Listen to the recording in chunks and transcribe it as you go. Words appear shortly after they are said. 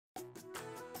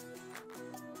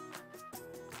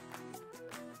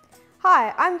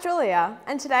Hi, I'm Julia,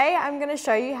 and today I'm going to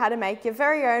show you how to make your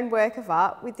very own work of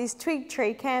art with this twig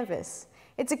tree canvas.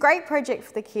 It's a great project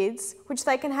for the kids, which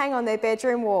they can hang on their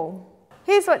bedroom wall.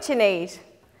 Here's what you need: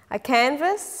 a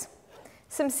canvas,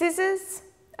 some scissors,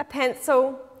 a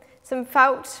pencil, some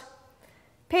felt,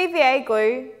 PVA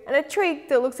glue, and a twig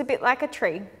that looks a bit like a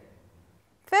tree.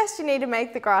 First you need to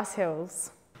make the grass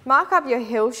hills. Mark up your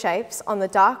hill shapes on the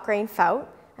dark green felt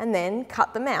and then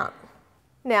cut them out.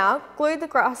 Now glue the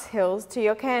grass hills to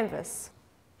your canvas.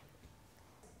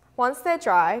 Once they're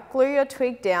dry, glue your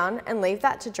twig down and leave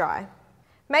that to dry.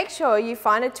 Make sure you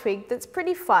find a twig that's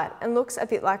pretty flat and looks a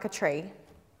bit like a tree.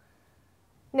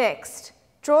 Next,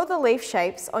 draw the leaf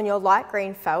shapes on your light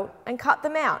green felt and cut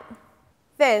them out.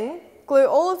 Then, glue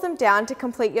all of them down to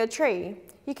complete your tree.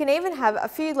 You can even have a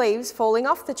few leaves falling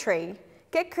off the tree.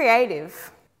 Get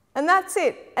creative. And that's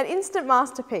it, an instant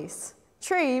masterpiece.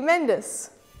 Tremendous!